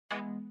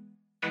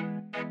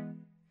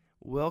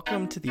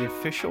Welcome to the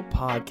official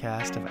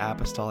podcast of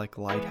Apostolic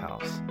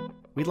Lighthouse.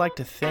 We'd like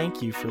to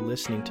thank you for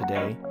listening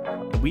today,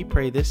 and we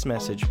pray this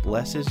message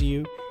blesses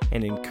you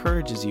and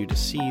encourages you to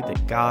see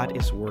that God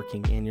is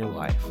working in your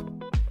life.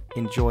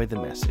 Enjoy the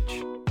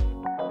message.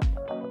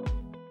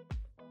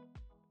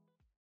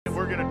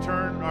 We're going to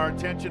turn our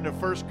attention to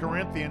 1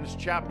 Corinthians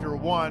chapter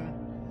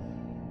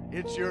 1.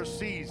 It's your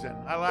season.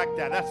 I like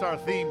that. That's our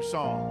theme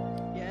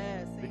song.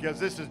 Yes.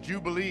 Because this is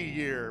Jubilee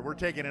year. We're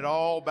taking it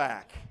all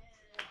back.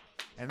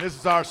 And this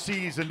is our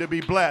season to be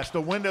blessed.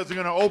 The windows are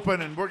going to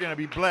open and we're going to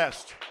be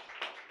blessed.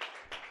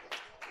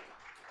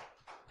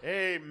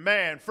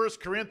 Amen. 1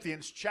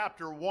 Corinthians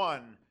chapter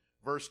 1,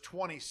 verse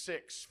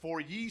 26. For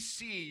ye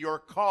see your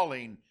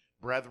calling,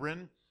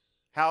 brethren,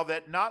 how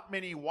that not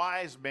many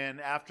wise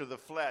men after the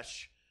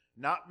flesh,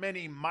 not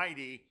many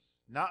mighty,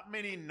 not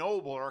many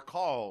noble are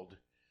called.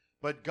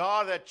 But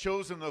God hath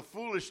chosen the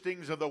foolish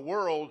things of the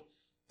world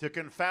to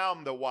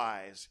confound the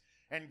wise.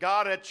 And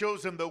God hath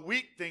chosen the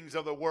weak things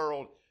of the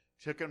world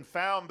to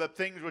confound the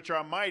things which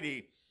are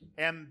mighty,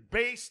 and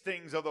base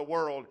things of the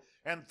world,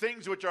 and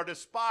things which are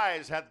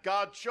despised hath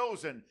God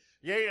chosen,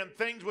 yea, and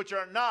things which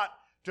are not,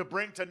 to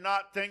bring to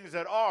naught things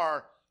that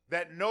are,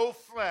 that no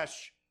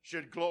flesh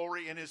should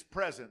glory in his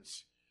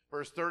presence.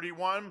 Verse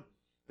 31,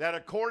 that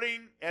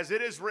according as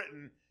it is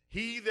written,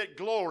 he that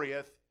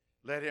glorieth,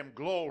 let him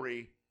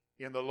glory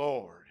in the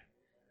Lord.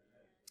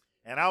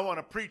 And I want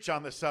to preach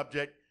on the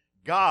subject,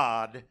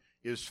 God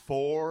is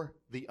for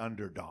the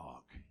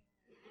underdog.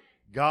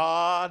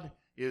 God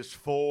is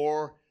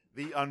for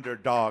the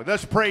underdog.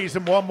 Let's praise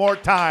him one more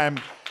time.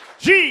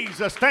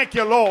 Jesus, thank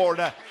you, Lord.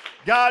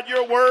 God,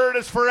 your word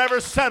is forever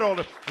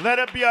settled. Let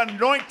it be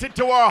anointed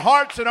to our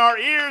hearts and our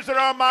ears and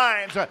our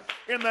minds.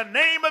 In the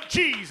name of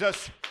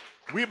Jesus,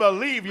 we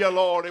believe you,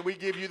 Lord, and we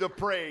give you the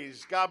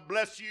praise. God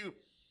bless you.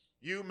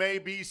 You may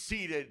be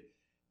seated.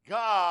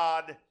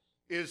 God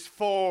is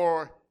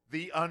for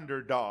the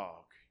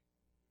underdog.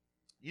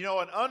 You know,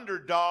 an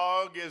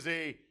underdog is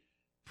a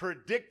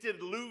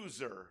predicted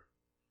loser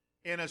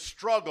in a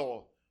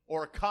struggle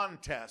or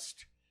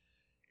contest.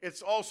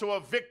 It's also a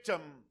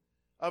victim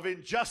of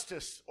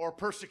injustice or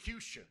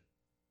persecution.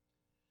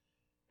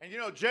 And you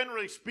know,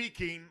 generally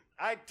speaking,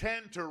 I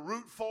tend to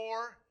root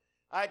for,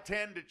 I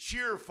tend to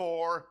cheer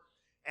for,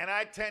 and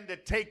I tend to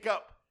take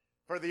up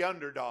for the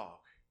underdog.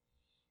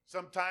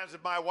 Sometimes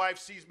if my wife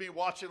sees me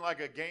watching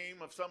like a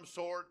game of some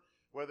sort,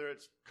 whether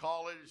it's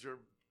college or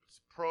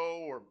pro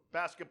or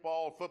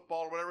basketball or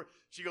football or whatever,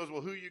 she goes,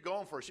 well, who are you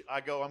going for? I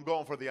go, I'm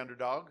going for the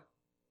underdog.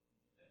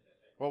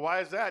 Well, why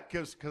is that?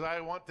 Because I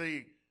want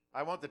the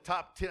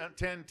top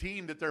 10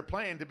 team that they're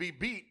playing to be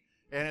beat,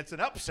 and it's an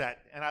upset,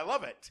 and I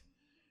love it.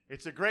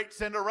 It's a great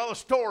Cinderella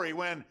story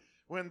when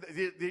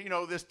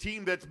this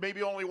team that's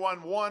maybe only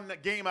won one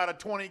game out of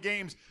 20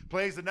 games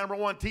plays the number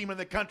one team in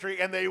the country,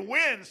 and they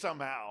win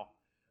somehow.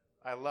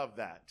 I love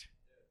that.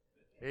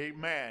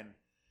 Amen.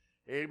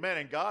 Amen.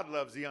 And God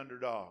loves the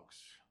underdogs.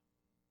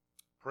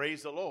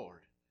 Praise the Lord.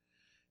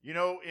 You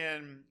know,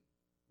 in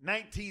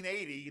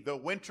 1980, the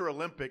Winter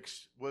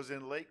Olympics was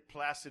in Lake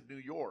Placid, New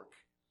York.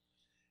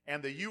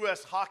 And the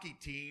U.S. hockey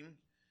team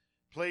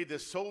played the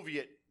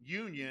Soviet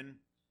Union,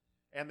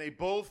 and they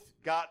both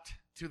got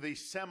to the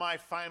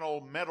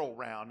semifinal medal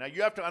round. Now,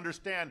 you have to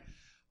understand,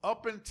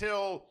 up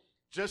until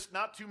just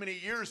not too many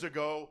years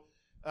ago,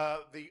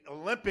 the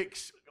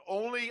Olympics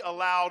only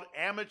allowed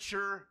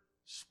amateur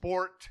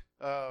sport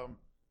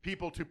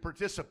people to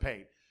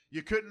participate.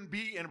 You couldn't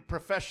be in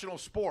professional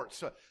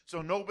sports.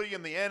 So nobody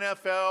in the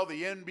NFL,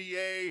 the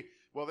NBA,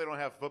 well, they don't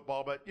have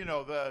football, but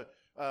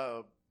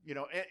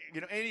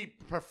any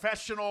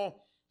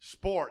professional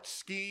sports,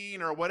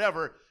 skiing or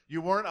whatever,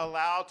 you weren't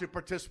allowed to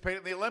participate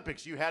in the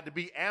Olympics. You had to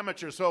be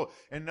amateur. So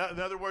in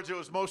other words, it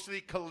was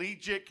mostly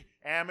collegiate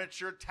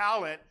amateur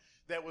talent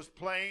that was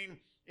playing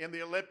in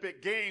the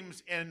Olympic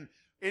Games in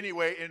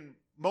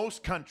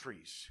most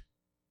countries.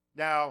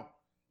 Now,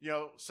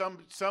 some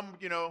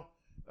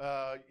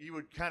you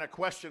would kind of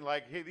question,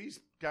 like, hey, these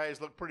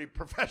guys look pretty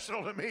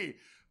professional to me,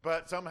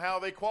 but somehow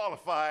they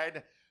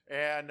qualified.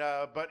 And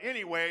but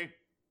anyway,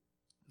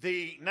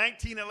 the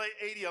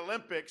 1980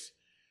 Olympics,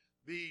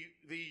 the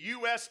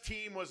U.S.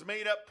 team was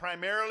made up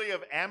primarily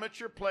of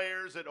amateur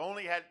players that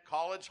only had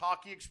college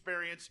hockey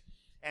experience,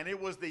 and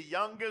it was the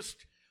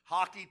youngest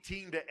hockey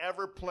team to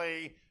ever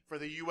play for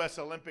the U.S.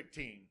 Olympic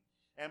team.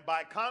 And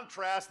by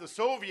contrast, the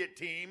Soviet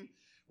team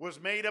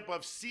was made up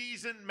of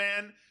seasoned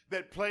men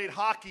that played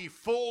hockey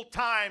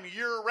full-time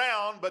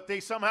year-round, but they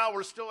somehow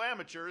were still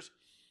amateurs.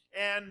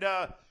 And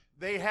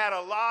they had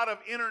a lot of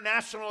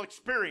international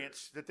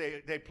experience that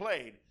they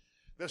played.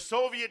 The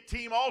Soviet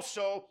team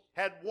also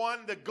had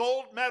won the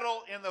gold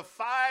medal in the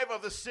 5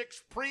 of the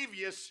 6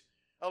 previous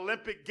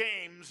Olympic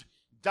Games,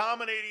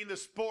 dominating the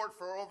sport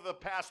for over the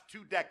past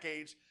 2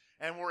 decades,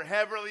 and were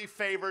heavily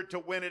favored to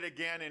win it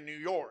again in New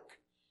York.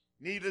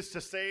 Needless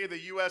to say, the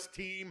U.S.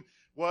 team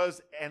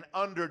was an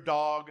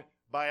underdog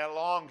by a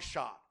long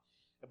shot.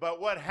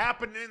 But what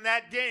happened in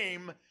that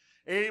game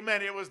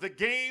Amen. It was the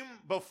game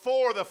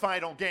before the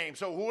final game.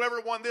 So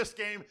whoever won this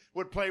game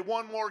would play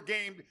one more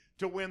game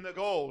to win the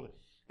gold.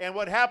 And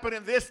what happened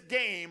in this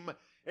game,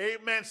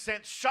 amen,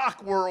 sent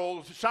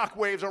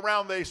shockwaves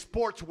around the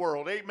sports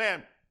world.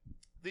 Amen.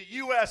 The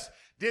U.S.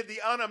 did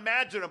the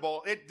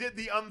unimaginable. It did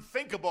the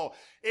unthinkable.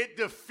 It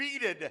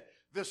defeated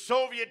the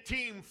Soviet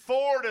team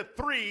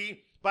 4-3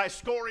 by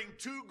scoring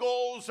 2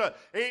 goals,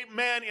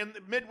 amen,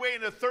 midway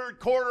in the third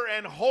quarter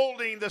and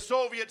holding the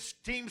Soviet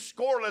team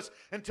scoreless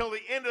until the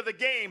end of the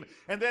game.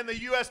 And then the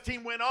U.S.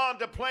 team went on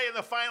to play in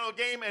the final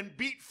game and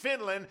beat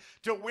Finland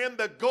to win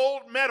the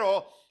gold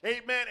medal,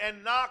 amen,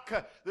 and knock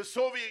the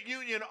Soviet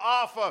Union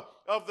off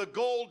of the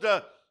gold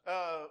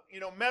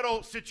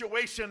medal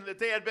situation that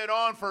they had been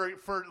on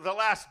for the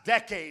last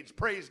decades.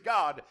 Praise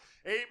God.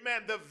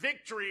 Amen. The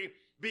victory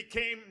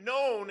became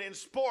known in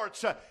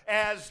sports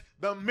as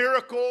the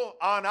miracle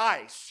on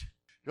ice.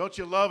 Don't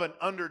you love an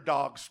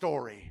underdog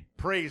story?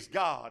 Praise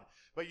God.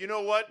 But you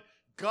know what?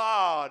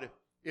 God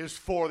is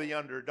for the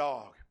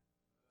underdog.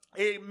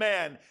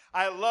 Amen.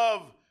 I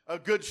love a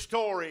good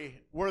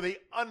story where the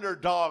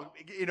underdog,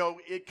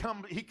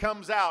 he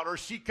comes out or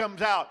she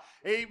comes out,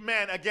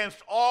 amen, against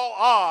all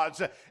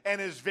odds and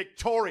is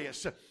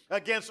victorious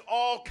against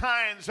all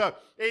kinds of,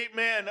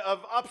 amen,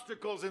 of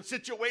obstacles and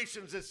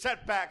situations and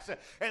setbacks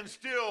and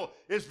still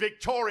is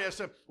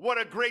victorious.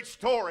 What a great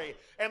story.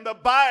 And the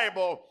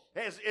Bible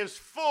is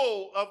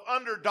full of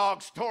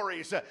underdog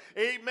stories,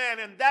 amen,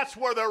 and that's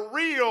where the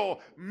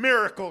real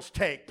miracles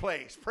take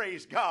place.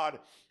 Praise God.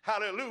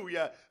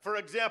 Hallelujah. For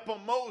example,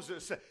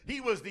 Moses,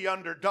 he was the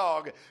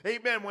underdog.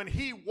 Amen. When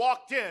he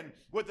walked in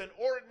with an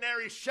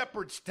ordinary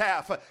shepherd's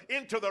staff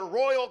into the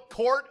royal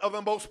court of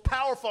the most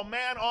powerful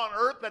man on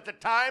earth at the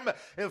time,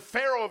 the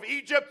Pharaoh of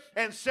Egypt,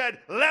 and said,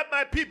 "Let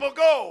my people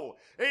go."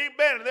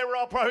 Amen. And they were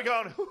all probably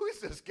going, "Who is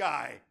this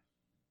guy?"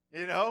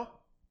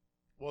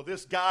 Well,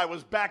 this guy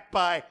was backed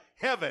by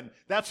heaven.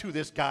 That's who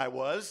this guy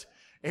was.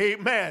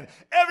 Amen.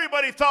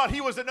 Everybody thought he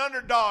was an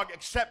underdog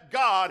except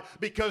God,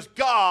 because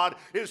God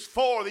is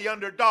for the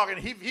underdog. And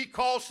he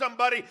calls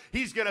somebody,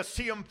 he's going to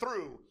see him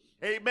through.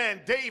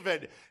 Amen.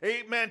 David,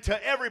 amen,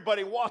 to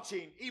everybody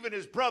watching, even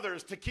his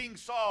brothers, to King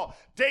Saul.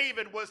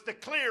 David was the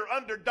clear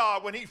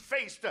underdog when he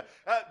faced the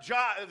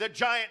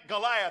giant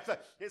Goliath, a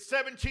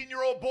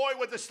 17-year-old boy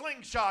with a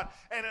slingshot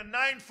and a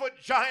 9-foot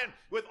giant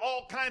with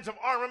all kinds of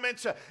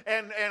armaments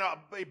and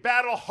a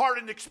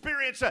battle-hardened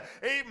experience.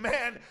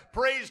 Amen.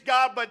 Praise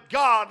God. But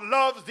God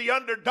loves the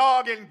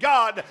underdog, and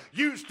God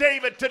used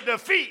David to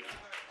defeat.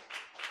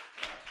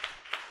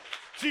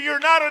 See, you're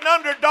not an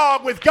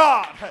underdog with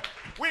God.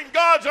 When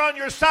God's on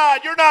your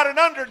side, you're not an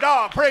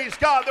underdog. Praise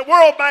God. The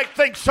world might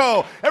think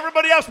so.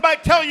 Everybody else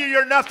might tell you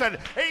you're nothing.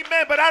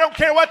 Amen. But I don't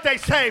care what they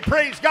say.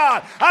 Praise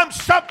God. I'm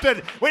something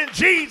when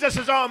Jesus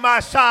is on my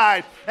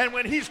side and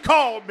when he's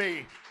called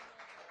me.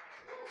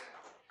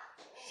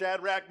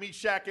 Shadrach,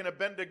 Meshach, and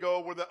Abednego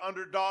were the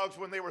underdogs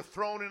when they were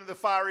thrown into the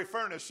fiery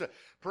furnace.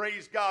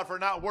 Praise God for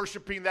not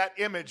worshiping that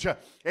image.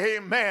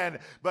 Amen.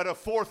 But a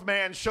fourth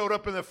man showed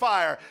up in the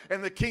fire,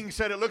 and the king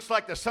said, "It looks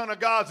like the Son of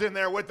God's in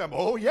there with them."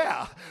 Oh,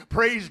 yeah.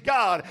 Praise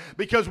God.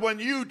 Because when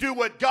you do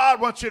what God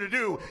wants you to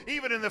do,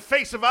 even in the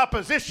face of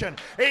opposition,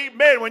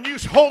 amen, when you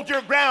hold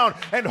your ground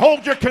and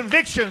hold your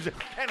convictions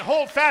and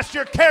hold fast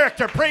your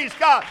character, praise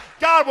God,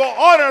 God will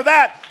honor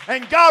that,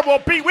 and God will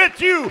be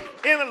with you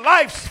in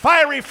life's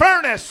fiery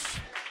furnace.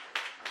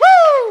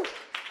 Woo!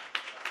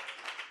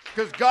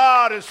 Because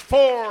God is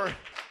for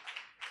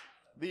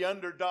the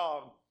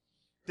underdog.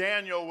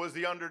 Daniel was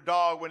the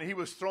underdog when he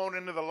was thrown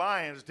into the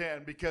lion's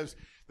den, because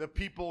the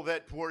people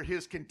that were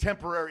his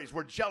contemporaries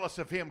were jealous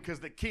of him because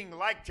the king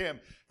liked him,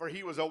 for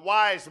he was a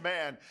wise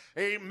man.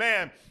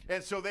 Amen.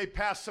 And so they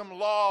passed some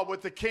law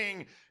with the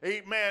king.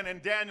 Amen.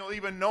 And Daniel,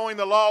 even knowing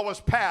the law was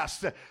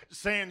passed,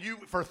 saying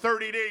for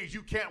 30 days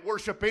you can't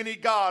worship any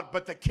god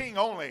but the king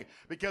only,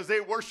 because they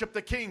worshiped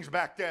the kings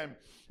back then.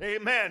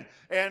 Amen.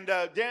 And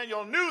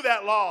Daniel knew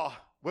that law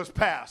was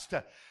passed.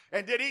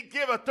 And did he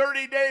give a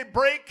 30-day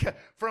break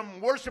from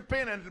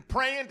worshiping and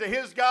praying to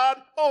his God?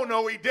 Oh,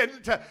 no, he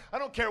didn't. I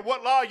don't care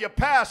what law you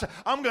pass,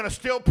 I'm going to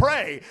still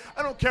pray.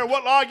 I don't care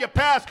what law you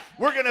pass,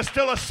 we're going to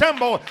still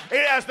assemble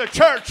as the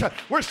church.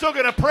 We're still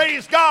going to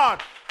praise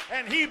God.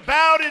 And he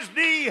bowed his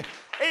knee,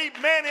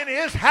 amen, in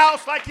his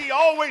house like he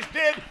always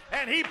did,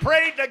 and he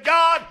prayed to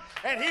God,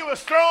 and he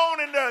was thrown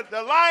into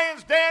the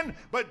lion's den,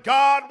 but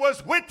God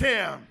was with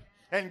him,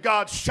 and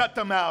God shut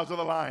the mouths of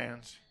the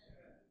lions.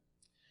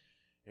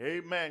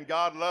 Amen.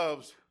 God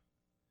loves,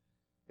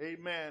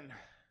 amen,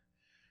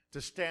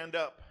 to stand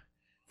up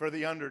for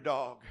the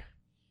underdog.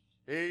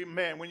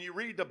 Amen. When you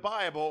read the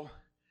Bible,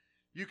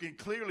 you can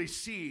clearly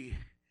see,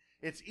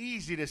 it's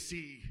easy to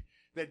see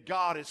that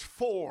God is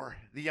for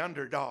the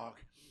underdog.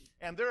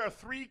 And there are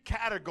 3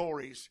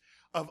 categories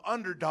of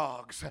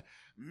underdogs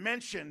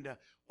mentioned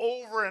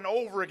over and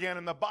over again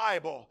in the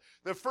Bible.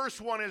 The first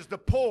one is the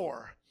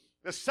poor.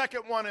 The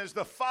second one is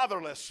the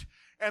fatherless.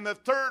 And the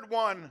third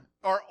one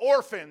are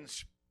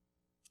orphans.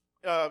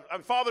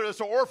 fatherless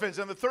or orphans,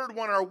 and the third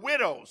one are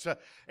widows.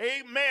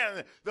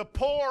 Amen. The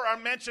poor are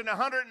mentioned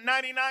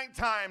 199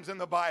 times in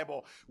the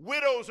Bible.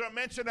 Widows are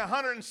mentioned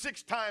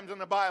 106 times in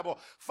the Bible.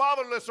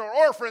 Fatherless or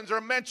orphans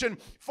are mentioned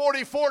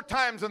 44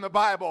 times in the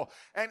Bible.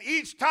 And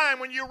each time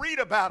when you read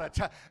about it,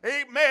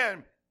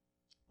 amen,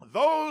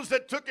 those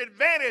that took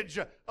advantage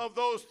of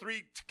those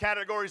three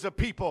categories of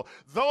people,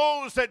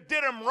 those that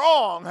did them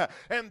wrong,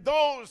 and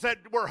those that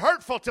were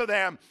hurtful to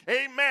them,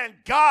 amen,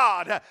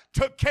 God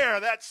took care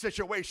of that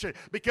situation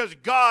because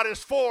God is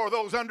for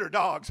those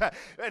underdogs.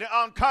 And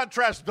on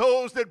contrast,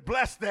 those that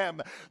blessed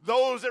them,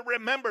 those that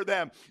remember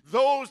them,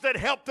 those that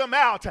helped them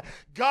out,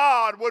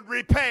 God would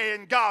repay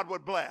and God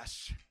would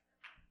bless.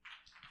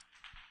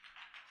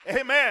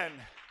 Amen.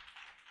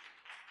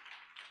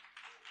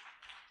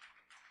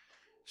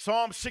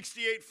 Psalm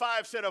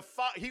 68:5 said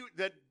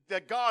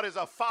that God is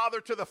a father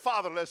to the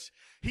fatherless.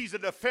 He's a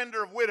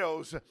defender of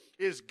widows,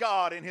 is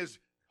God in his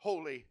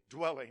holy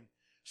dwelling.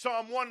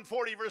 Psalm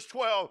 140 verse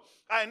 12,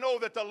 I know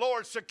that the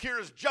Lord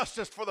secures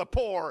justice for the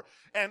poor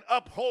and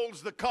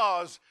upholds the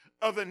cause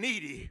of the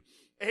needy.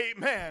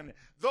 Amen.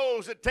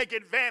 Those that take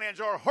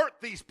advantage or hurt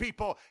these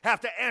people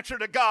have to answer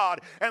to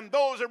God. And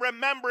those that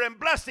remember and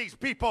bless these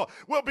people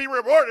will be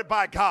rewarded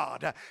by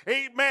God.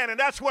 Amen. And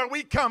that's where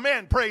we come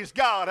in, praise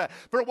God.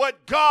 For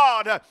what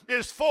God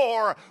is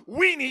for,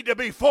 we need to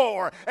be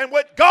for. And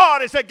what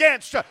God is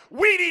against,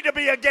 we need to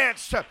be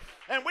against.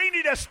 And we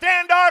need to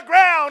stand our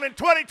ground in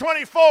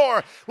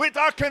 2024 with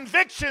our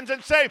convictions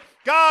and say,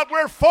 God,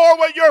 we're for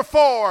what you're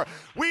for.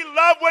 We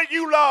love what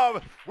you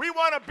love. We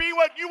want to be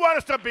what you want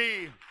us to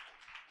be.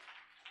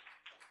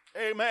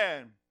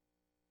 Amen.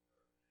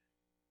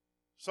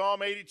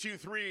 Psalm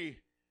 82:3,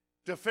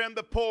 defend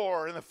the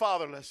poor and the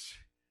fatherless.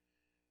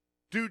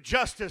 Do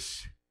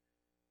justice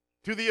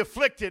to the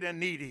afflicted and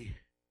needy.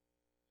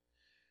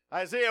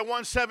 Isaiah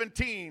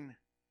 1:17,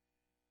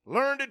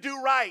 learn to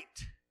do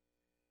right.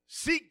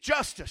 Seek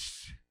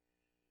justice.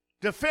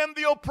 Defend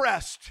the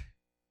oppressed.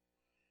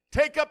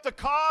 Take up the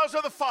cause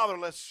of the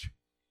fatherless.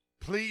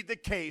 Plead the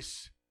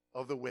case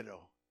of the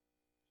widow.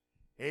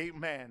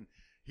 Amen.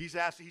 He's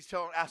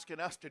asking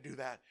us to do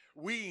that.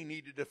 We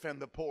need to defend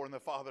the poor and the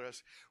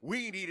fatherless.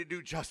 We need to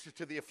do justice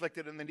to the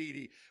afflicted and the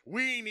needy.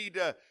 We need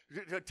to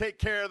take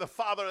care of the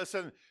fatherless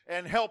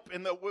and help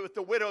with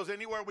the widows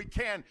anywhere we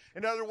can.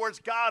 In other words,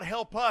 God,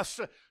 help us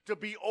to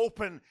be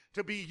open,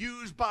 to be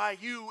used by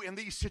you in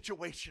these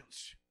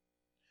situations.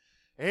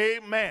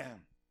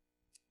 Amen.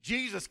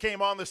 Jesus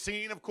came on the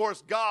scene, of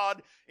course,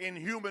 God in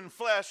human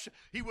flesh.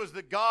 He was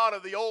the God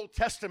of the Old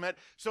Testament,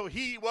 so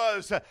he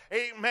was,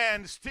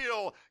 amen,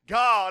 still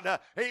God,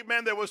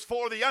 amen, that was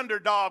for the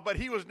underdog, but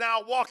he was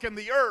now walking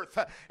the earth,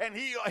 and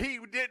he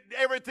did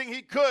everything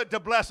he could to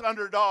bless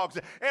underdogs.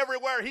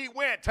 Everywhere he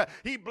went,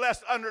 he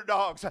blessed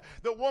underdogs.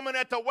 The woman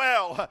at the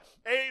well,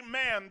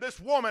 amen, this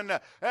woman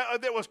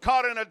that was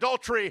caught in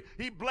adultery,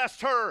 he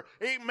blessed her,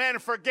 amen,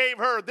 forgave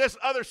her. This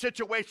other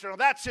situation or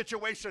that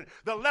situation,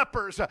 the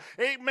lepers,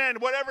 amen,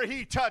 whatever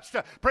he touched,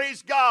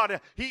 praise God,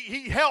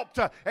 he helped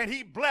and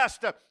he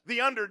blessed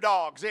the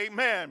underdogs,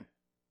 amen.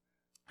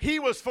 He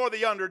was for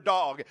the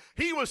underdog.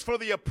 He was for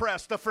the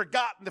oppressed, the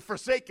forgotten, the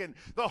forsaken,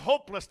 the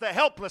hopeless, the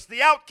helpless,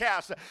 the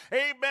outcast.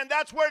 Amen.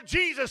 That's where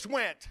Jesus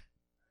went.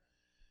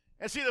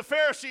 And see, the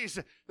Pharisees,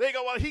 they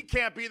go, well, he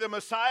can't be the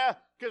Messiah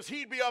because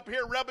he'd be up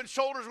here rubbing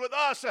shoulders with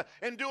us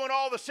and doing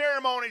all the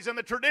ceremonies and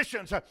the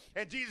traditions.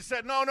 And Jesus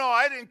said, no,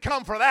 I didn't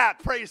come for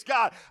that. Praise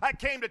God. I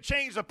came to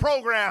change the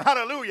program.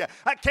 Hallelujah.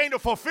 I came to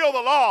fulfill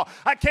the law.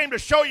 I came to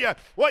show you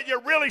what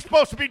you're really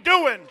supposed to be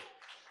doing.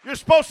 You're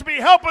supposed to be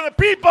helping the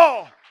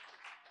people.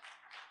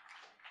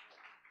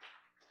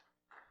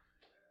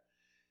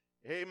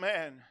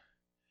 Amen.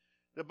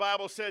 The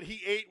Bible said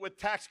he ate with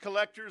tax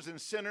collectors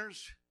and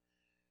sinners,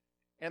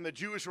 and the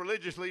Jewish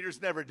religious leaders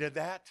never did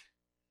that.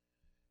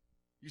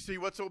 You see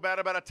what's so bad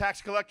about a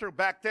tax collector?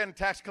 Back then,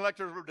 tax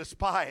collectors were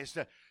despised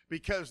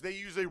because they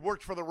usually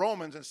worked for the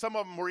Romans, and some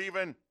of them were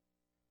even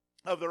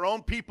of their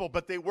own people,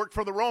 but they worked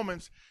for the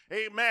Romans.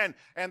 Amen.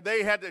 And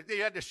they had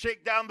to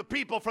shake down the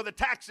people for the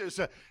taxes,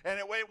 and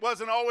it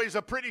wasn't always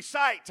a pretty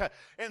sight.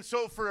 And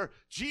so for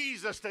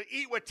Jesus to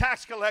eat with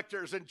tax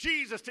collectors and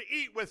Jesus to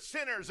eat with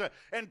sinners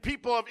and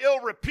people of ill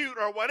repute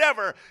or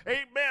whatever,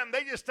 amen,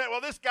 they just said,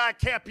 well, this guy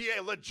can't be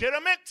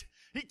legitimate.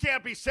 He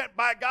can't be sent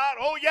by God.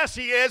 Oh, yes,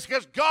 he is,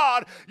 because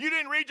God, you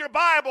didn't read your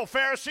Bible,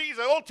 Pharisees.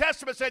 The Old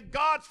Testament said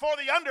God's for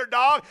the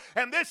underdog,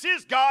 and this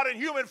is God in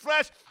human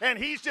flesh, and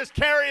he's just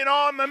carrying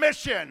on the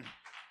mission.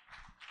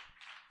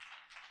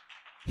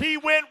 He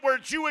went where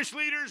Jewish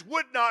leaders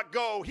would not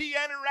go. He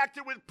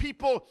interacted with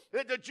people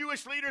that the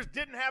Jewish leaders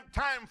didn't have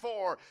time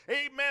for.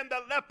 Amen.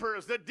 The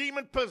lepers, the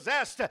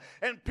demon-possessed,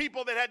 and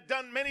people that had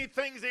done many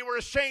things they were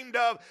ashamed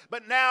of.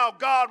 But now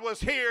God was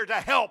here to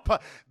help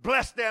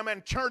bless them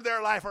and turn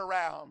their life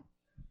around.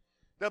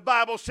 The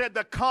Bible said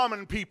the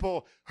common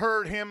people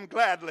heard him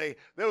gladly.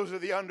 Those are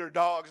the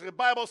underdogs. The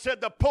Bible said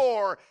the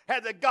poor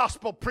had the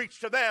gospel preached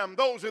to them.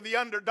 Those are the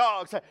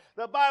underdogs.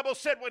 The Bible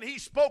said when he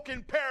spoke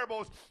in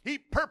parables, he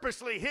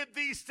purposely hid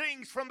these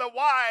things from the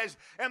wise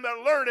and the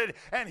learned,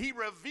 and he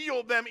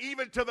revealed them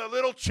even to the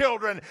little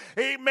children.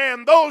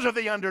 Amen. Those are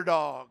the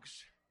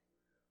underdogs.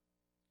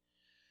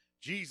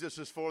 Jesus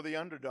is for the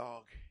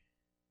underdog.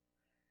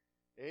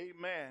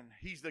 Amen.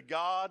 He's the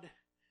God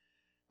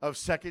of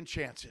second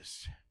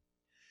chances.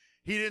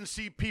 He didn't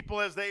see people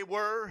as they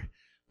were,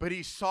 but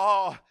he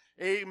saw,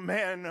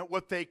 amen,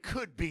 what they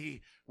could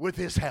be with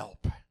his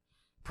help.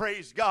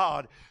 Praise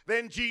God.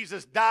 Then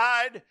Jesus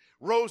died,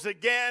 rose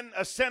again,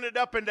 ascended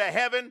up into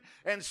heaven,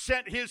 and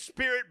sent his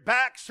Spirit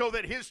back so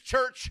that his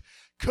church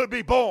could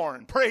be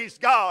born. Praise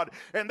God.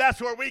 And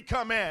that's where we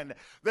come in.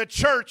 The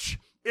church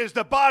is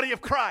the body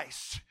of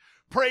Christ.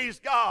 Praise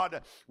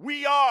God.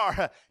 We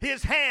are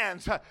his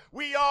hands.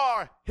 We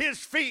are his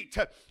feet.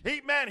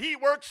 Amen. He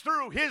works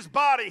through his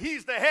body.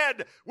 He's the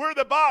head. We're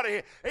the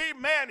body.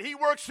 Amen. He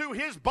works through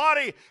his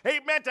body.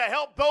 Amen. To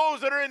help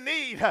those that are in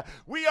need.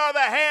 We are the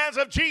hands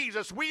of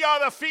Jesus. We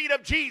are the feet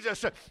of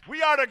Jesus.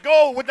 We are to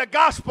go with the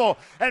gospel.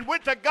 And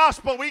with the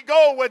gospel, we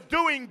go with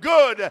doing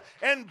good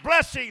and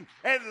blessing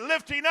and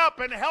lifting up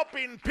and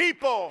helping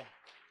people.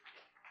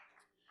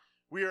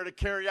 We are to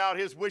carry out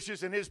his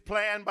wishes and his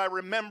plan by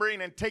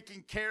remembering and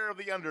taking care of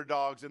the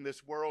underdogs in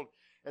this world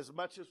as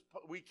much as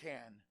we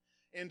can,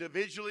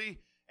 individually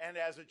and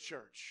as a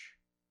church.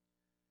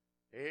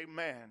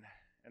 Amen.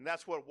 And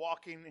that's what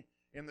walking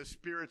in the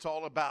Spirit's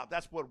all about.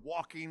 That's what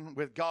walking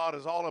with God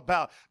is all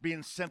about.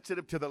 Being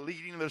sensitive to the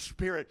leading of the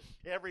Spirit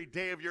every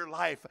day of your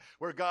life,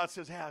 where God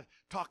says, hey,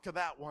 talk to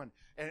that one,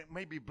 and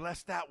maybe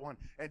bless that one,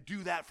 and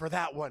do that for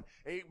that one.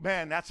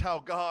 Amen. That's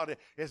how God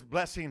is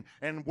blessing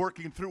and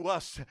working through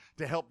us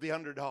to help the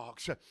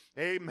underdogs.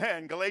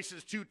 Amen.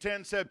 Galatians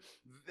 2:10 said,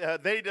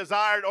 they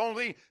desired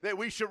only that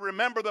we should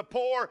remember the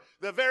poor,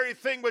 the very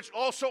thing which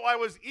also I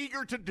was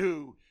eager to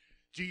do.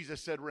 Jesus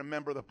said,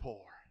 remember the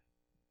poor.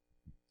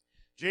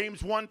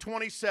 James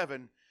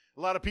 1:27, a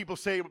lot of people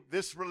say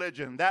this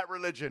religion, that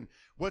religion,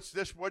 what's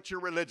this, what's your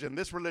religion,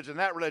 this religion,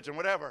 that religion,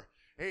 whatever.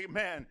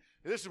 Amen.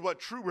 This is what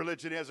true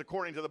religion is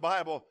according to the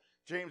Bible.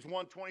 James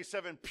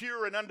 1:27,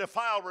 pure and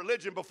undefiled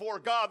religion before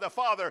God the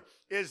Father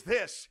is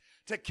this,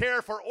 to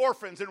care for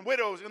orphans and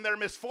widows in their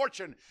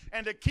misfortune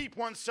and to keep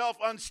oneself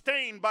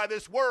unstained by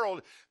this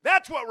world.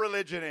 That's what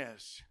religion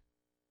is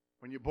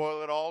when you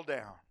boil it all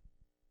down.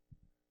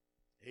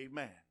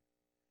 Amen.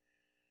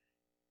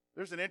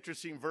 There's an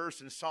interesting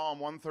verse in Psalm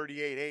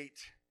 138:8.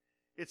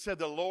 It said,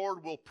 the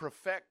Lord will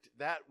perfect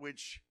that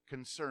which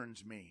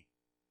concerns me.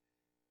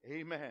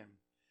 Amen.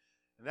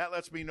 And that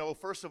lets me know,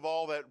 first of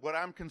all, that what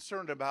I'm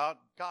concerned about,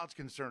 God's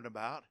concerned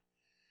about.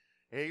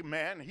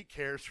 Amen. He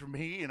cares for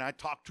me, and I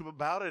talk to him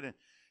about it, and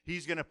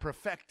he's going to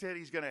perfect it.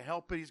 He's going to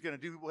help it. He's going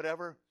to do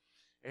whatever.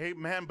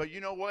 Amen. But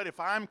you know what? If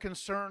I'm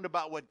concerned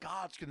about what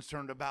God's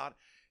concerned about,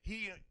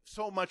 he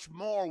so much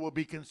more will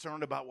be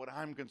concerned about what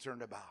I'm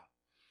concerned about.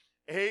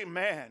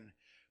 Amen.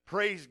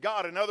 Praise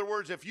God. In other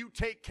words, if you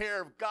take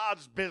care of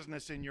God's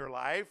business in your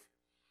life,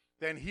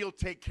 then he'll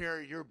take care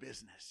of your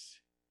business.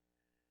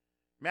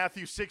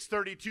 Matthew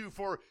 6:32,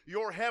 for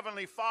your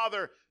heavenly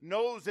Father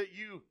knows that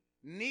you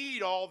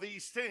need all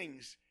these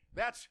things.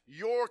 That's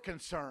your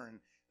concern.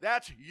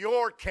 That's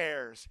your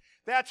cares.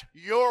 That's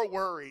your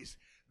worries.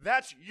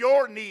 That's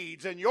your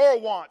needs and your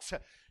wants.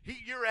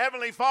 Your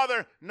heavenly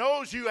Father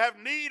knows you have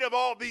need of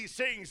all these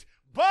things,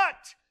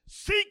 but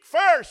seek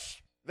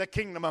first the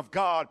kingdom of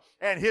God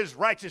and his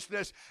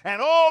righteousness,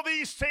 and all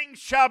these things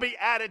shall be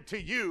added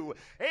to you.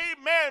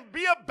 Amen.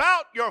 Be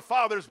about your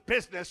Father's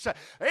business.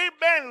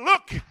 Amen.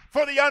 Look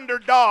for the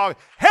underdog.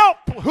 Help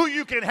who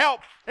you can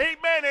help.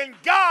 Amen. And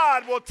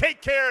God will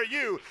take care of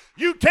you.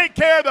 You take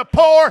care of the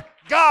poor,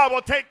 God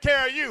will take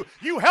care of you.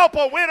 You help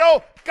a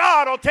widow,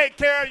 God will take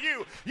care of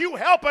you. You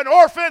help an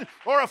orphan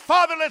or a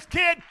fatherless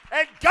kid,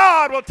 and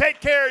God will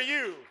take care of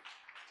you.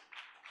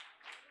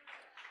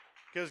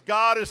 Because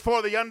God is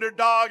for the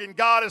underdog, and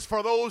God is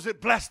for those that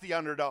bless the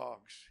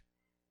underdogs.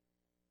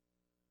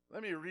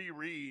 Let me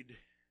reread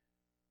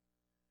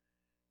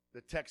the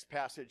text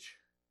passage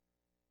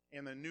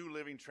in the New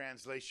Living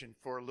Translation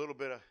for a little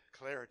bit of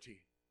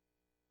clarity.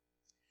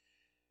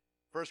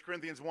 1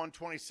 Corinthians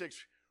 1:26,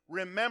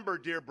 remember,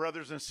 dear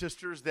brothers and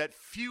sisters, that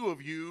few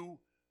of you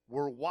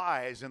were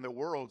wise in the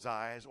world's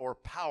eyes, or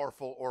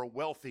powerful or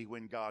wealthy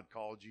when God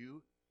called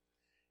you.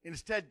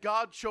 Instead,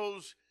 God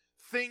chose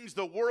things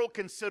the world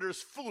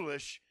considers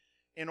foolish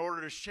in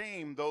order to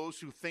shame those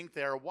who think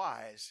they are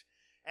wise.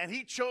 And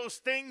he chose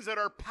things that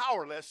are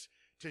powerless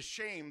to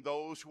shame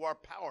those who are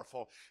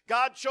powerful.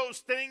 God chose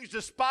things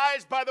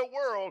despised by the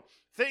world,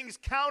 things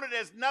counted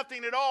as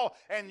nothing at all,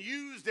 and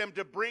used them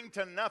to bring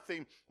to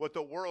nothing what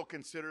the world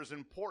considers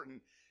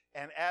important.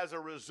 And as a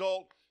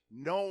result,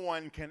 no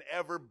one can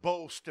ever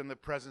boast in the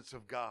presence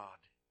of God.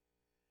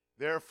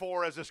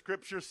 Therefore, as the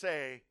scriptures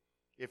say,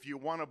 if you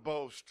want to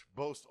boast,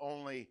 boast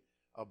only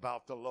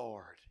about the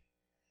Lord.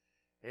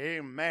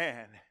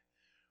 Amen.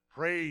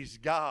 Praise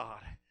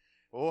God.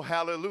 Oh,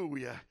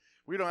 hallelujah.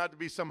 We don't have to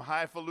be some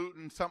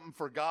highfalutin something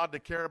for God to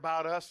care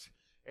about us.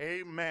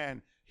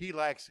 Amen. He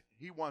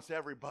wants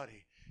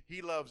everybody.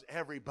 He loves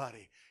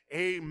everybody.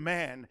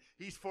 Amen.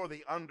 He's for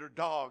the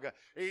underdog.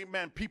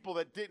 Amen. People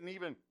that didn't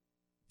even,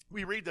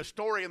 we read the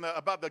story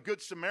about the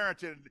Good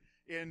Samaritan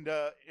in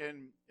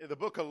the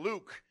book of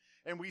Luke,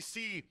 and we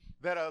see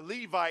that a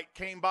Levite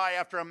came by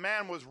after a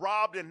man was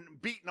robbed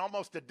and beaten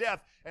almost to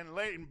death and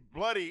laid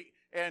bloody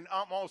and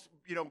almost,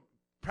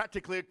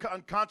 practically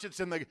unconscious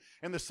in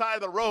the side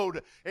of the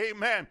road.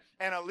 Amen.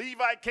 And a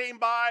Levite came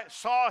by,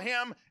 saw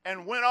him,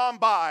 and went on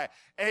by.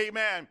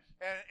 Amen.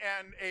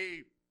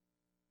 And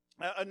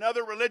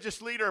another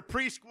religious leader, a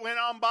priest, went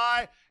on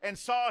by and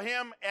saw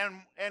him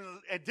and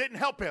didn't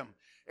help him.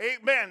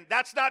 Amen.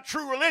 That's not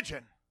true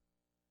religion.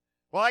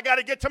 Well, I got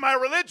to get to my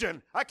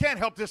religion. I can't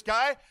help this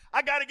guy.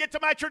 I got to get to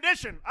my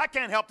tradition. I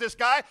can't help this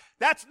guy.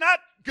 That's not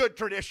good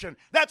tradition.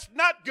 That's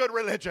not good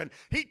religion.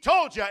 He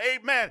told you,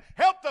 amen,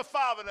 help the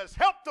fatherless,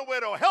 help the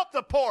widow, help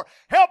the poor,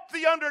 help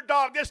the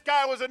underdog. This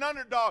guy was an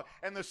underdog,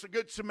 and the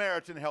Good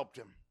Samaritan helped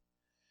him.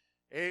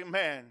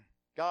 Amen.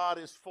 God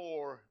is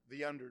for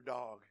the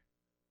underdog.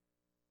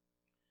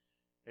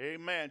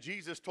 Amen.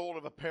 Jesus told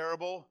of a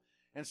parable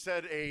and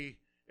said a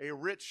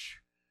rich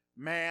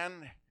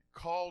man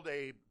called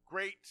a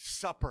great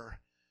supper,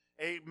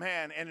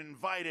 amen, and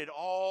invited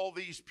all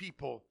these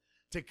people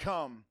to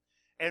come.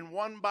 And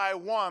one by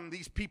one,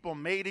 these people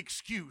made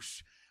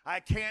excuse.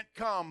 I can't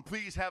come.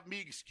 Please have me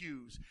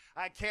excused.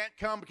 I can't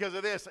come because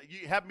of this.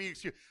 You have me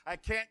excused. I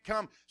can't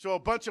come. So a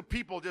bunch of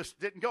people just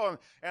didn't go.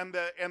 And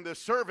the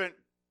servant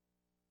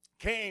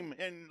came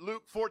in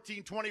Luke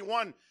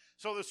 14:21.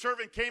 So the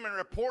servant came and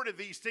reported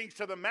these things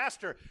to the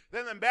master.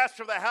 Then the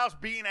master of the house,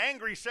 being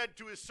angry, said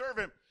to his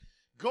servant,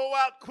 go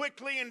out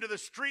quickly into the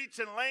streets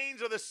and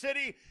lanes of the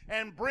city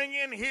and bring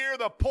in here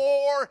the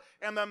poor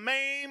and the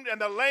maimed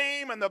and the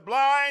lame and the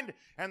blind.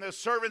 And the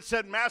servant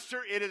said,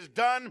 Master, it is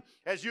done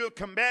as you have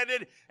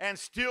commanded, and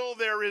still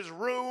there is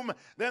room.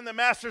 Then the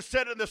master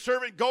said to the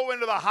servant, go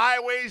into the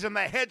highways and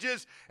the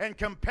hedges and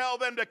compel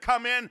them to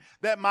come in,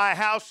 that my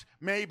house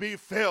may be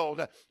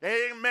filled.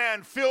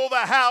 Amen. Fill the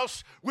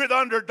house with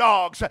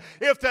underdogs.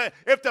 If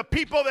the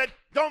people that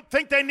don't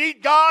think they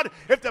need God,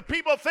 if the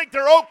people think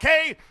they're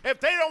okay, if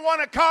they don't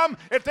want to come,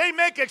 if they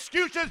make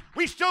excuses,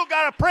 we still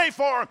got to pray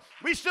for them.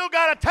 We still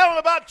got to tell them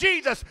about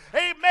Jesus.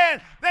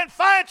 Amen. Then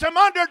find some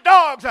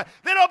underdogs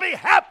that'll be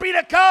happy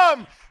to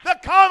come. The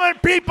common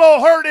people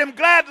heard him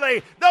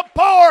gladly. The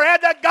poor had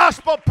the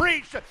gospel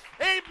preached.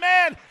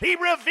 Amen. He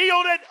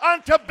revealed it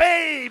unto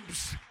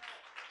babes.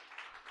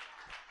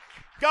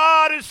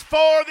 God is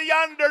for the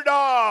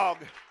underdog.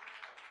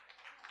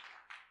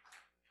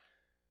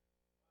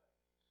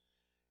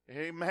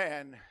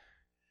 Amen.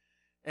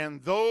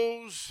 And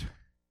those,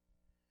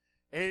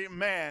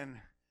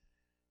 amen,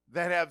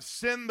 that have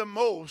sinned the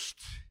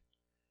most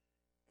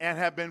and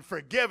have been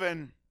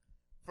forgiven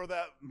for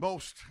that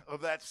most of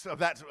that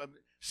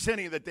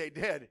sinning that they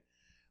did,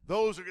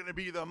 those are going to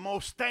be the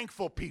most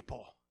thankful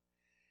people.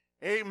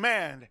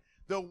 Amen.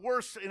 The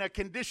worst in a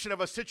condition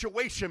of a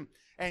situation,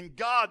 and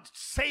God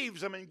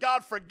saves them and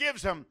God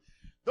forgives them.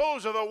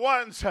 Those are the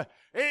ones,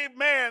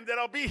 amen,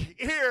 that'll be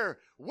here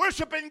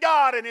worshiping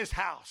God in his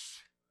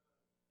house.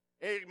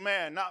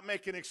 Amen. Not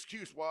making an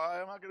excuse.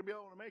 Why am I going to be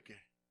able to make it?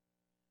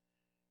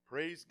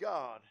 Praise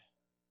God.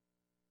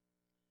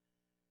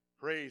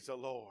 Praise the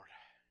Lord.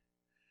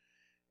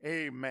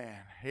 Amen.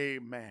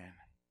 Amen.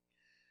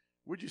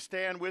 Would you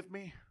stand with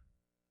me?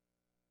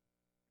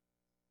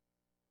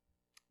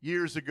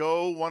 Years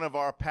ago, one of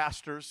our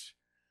pastors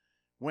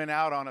went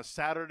out on a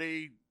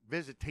Saturday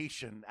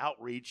visitation,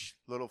 outreach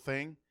little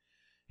thing.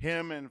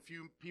 Him and a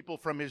few people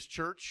from his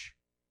church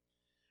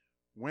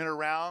went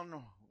around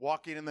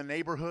walking in the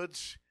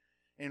neighborhoods,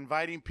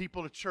 inviting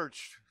people to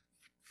church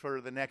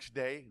for the next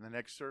day, the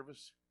next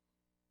service.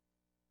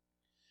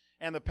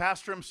 And the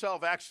pastor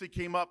himself actually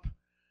came up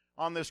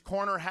on this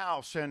corner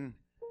house, and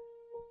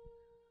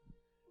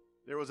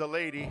there was a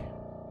lady,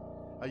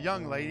 a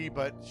young lady,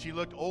 but she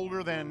looked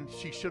older than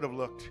she should have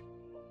looked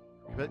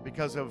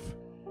because of,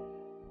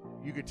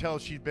 you could tell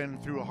she'd been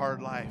through a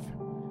hard life,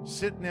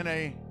 sitting in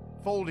a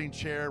folding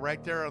chair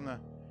right there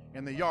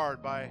in the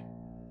yard by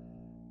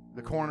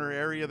the corner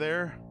area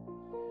there.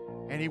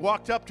 And he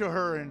walked up to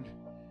her and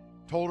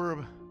told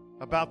her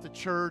about the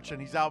church,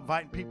 and he's out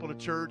inviting people to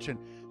church, and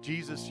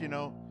Jesus,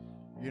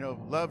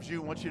 loves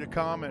you, wants you to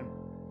come. And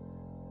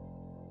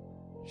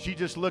she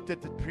just looked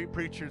at the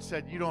preacher and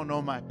said, you don't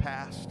know my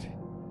past.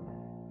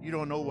 You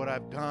don't know what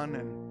I've done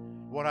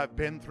and what I've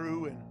been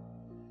through.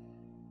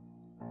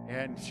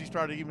 And she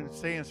started even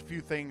saying a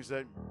few things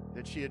that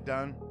she had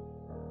done.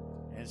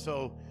 And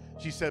so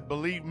she said,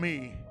 believe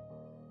me,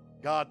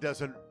 God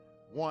doesn't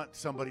want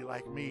somebody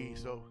like me,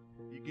 so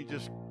you can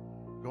just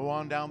go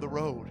on down the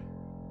road.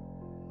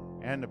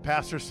 And the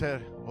pastor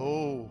said,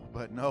 oh,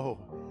 but no,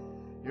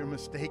 you're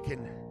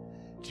mistaken.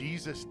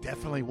 Jesus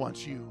definitely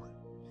wants you.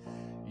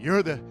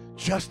 You're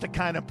just the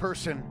kind of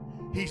person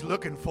he's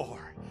looking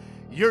for.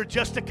 You're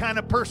just the kind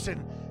of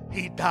person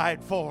He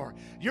died for.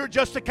 You're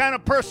just the kind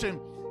of person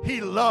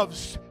He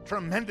loves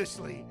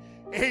tremendously.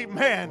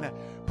 Amen.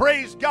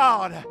 Praise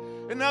God.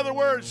 In other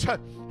words,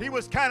 He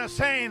was kind of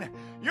saying,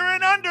 you're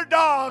an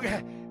underdog,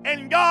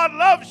 and God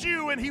loves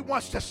you, and He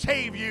wants to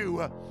save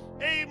you.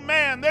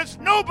 Amen. There's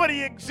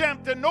nobody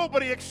exempt and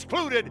nobody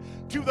excluded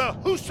to the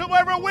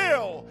whosoever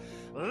will.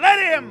 Let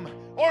him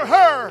or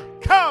her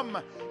come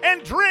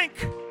and drink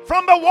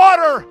from the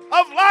water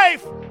of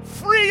life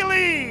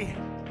freely.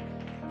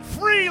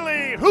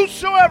 Freely.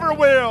 Whosoever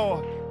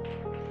will.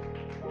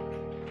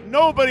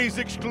 Nobody's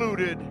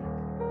excluded.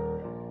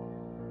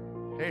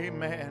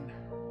 Amen.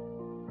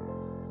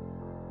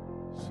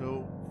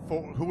 So,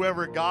 for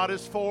whoever God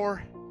is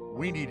for,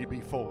 we need to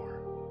be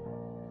for.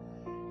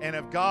 And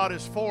if God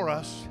is for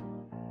us,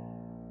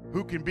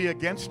 who can be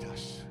against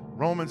us?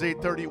 Romans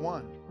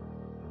 8:31.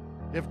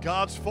 If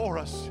God's for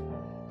us,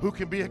 who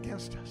can be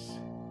against us?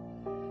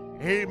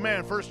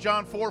 Amen. 1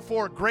 John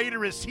 4:4.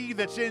 Greater is He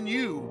that's in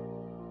you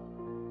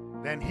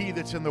than he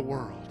that's in the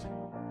world.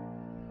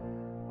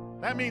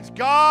 That means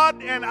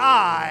God and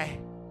I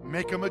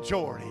make a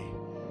majority.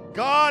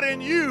 God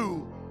and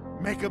you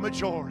make a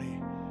majority.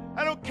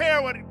 I don't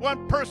care what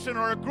one person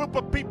or a group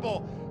of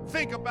people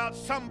think about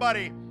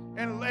somebody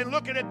and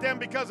looking at them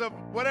because of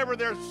whatever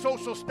their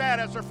social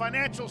status or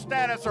financial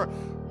status or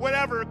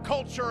whatever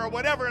culture or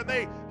whatever,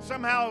 they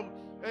somehow,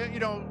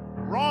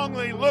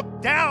 wrongly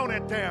look down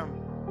at them.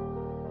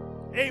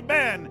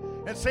 Amen.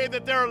 And say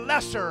that they're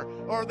lesser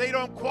or they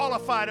don't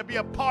qualify to be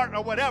a part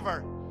or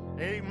whatever.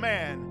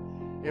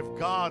 Amen. If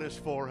God is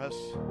for us,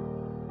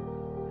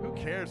 who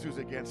cares who's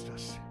against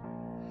us?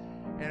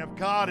 And if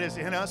God is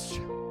in us,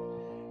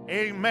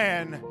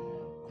 amen,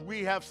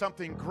 we have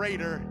something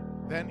greater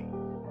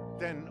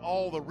than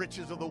all the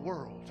riches of the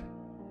world.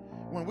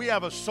 When we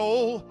have a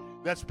soul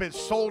that's been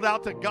sold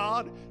out to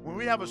God, when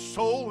we have a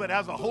soul that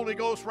has the Holy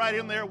Ghost right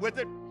in there with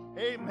it,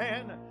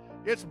 amen,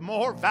 it's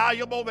more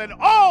valuable than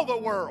all the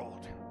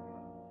world.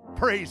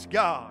 Praise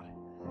God.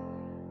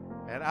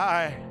 And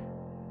I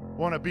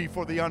want to be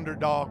for the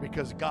underdog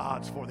because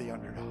God's for the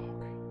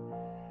underdog.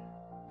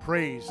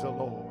 Praise the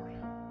Lord.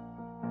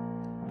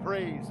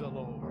 Praise the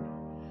Lord.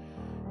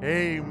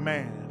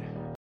 Amen.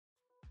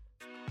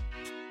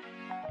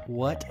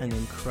 What an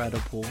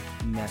incredible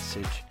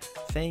message.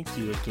 Thank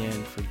you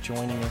again for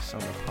joining us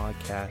on the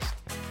podcast,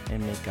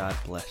 and may God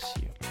bless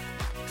you.